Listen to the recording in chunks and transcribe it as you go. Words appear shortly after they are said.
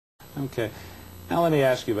Okay. Now let me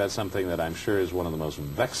ask you about something that I'm sure is one of the most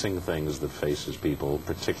vexing things that faces people,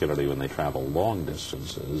 particularly when they travel long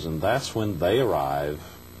distances, and that's when they arrive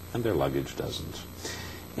and their luggage doesn't.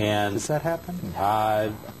 And does that happen?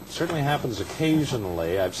 Certainly happens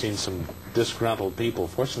occasionally. I've seen some disgruntled people.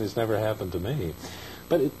 Fortunately, it's never happened to me.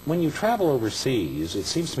 But when you travel overseas, it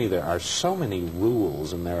seems to me there are so many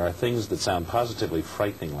rules, and there are things that sound positively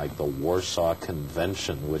frightening, like the Warsaw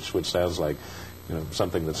Convention, which sounds like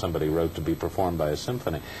something that somebody wrote to be performed by a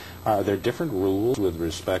symphony. Are there different rules with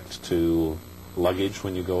respect to luggage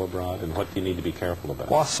when you go abroad, and what do you need to be careful about?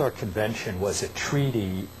 Warsaw Convention was a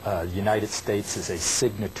treaty. The United States is a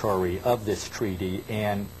signatory of this treaty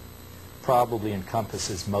and probably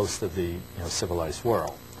encompasses most of the civilized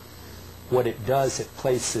world. What it does, it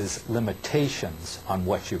places limitations on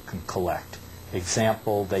what you can collect.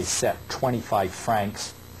 Example, they set 25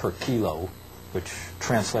 francs per kilo, which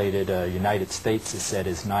translated United States has said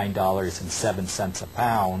is $9.07 a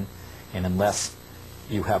pound, and unless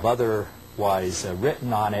you have otherwise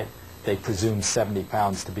written on it, they presume 70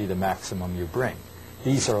 pounds to be the maximum you bring.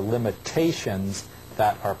 These are limitations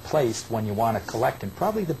that are placed when you want to collect, and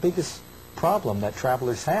probably the biggest problem that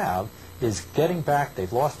travelers have is getting back.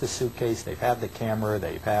 They've lost a suitcase, they've had the camera,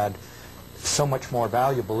 they've had so much more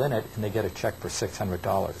valuable in it, and they get a check for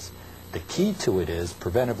 $600. The key to it is,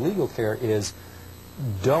 preventive legal care is,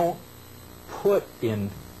 don't put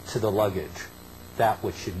into the luggage that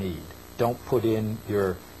which you need. Don't put in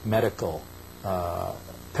your medical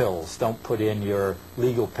pills. Don't put in your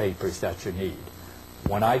legal papers that you need.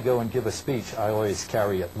 When I go and give a speech, I always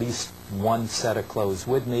carry at least one set of clothes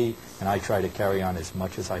with me, and I try to carry on as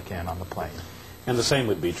much as I can on the plane. And the same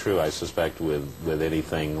would be true, I suspect, with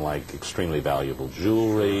anything like extremely valuable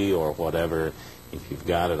jewelry or whatever. If you've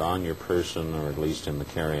got it on your person, or at least in the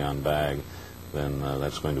carry-on bag, then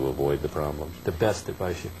that's going to avoid the problem. The best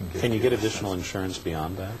advice you can give. Can you get additional insurance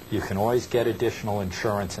beyond that? You can always get additional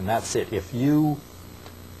insurance, and that's it. If you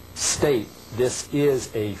state this is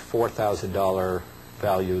a $4,000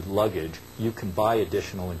 valued luggage, you can buy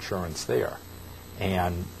additional insurance there.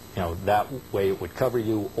 And that way it would cover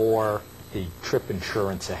you, or the trip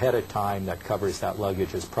insurance ahead of time that covers that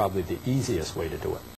luggage is probably the easiest way to do it.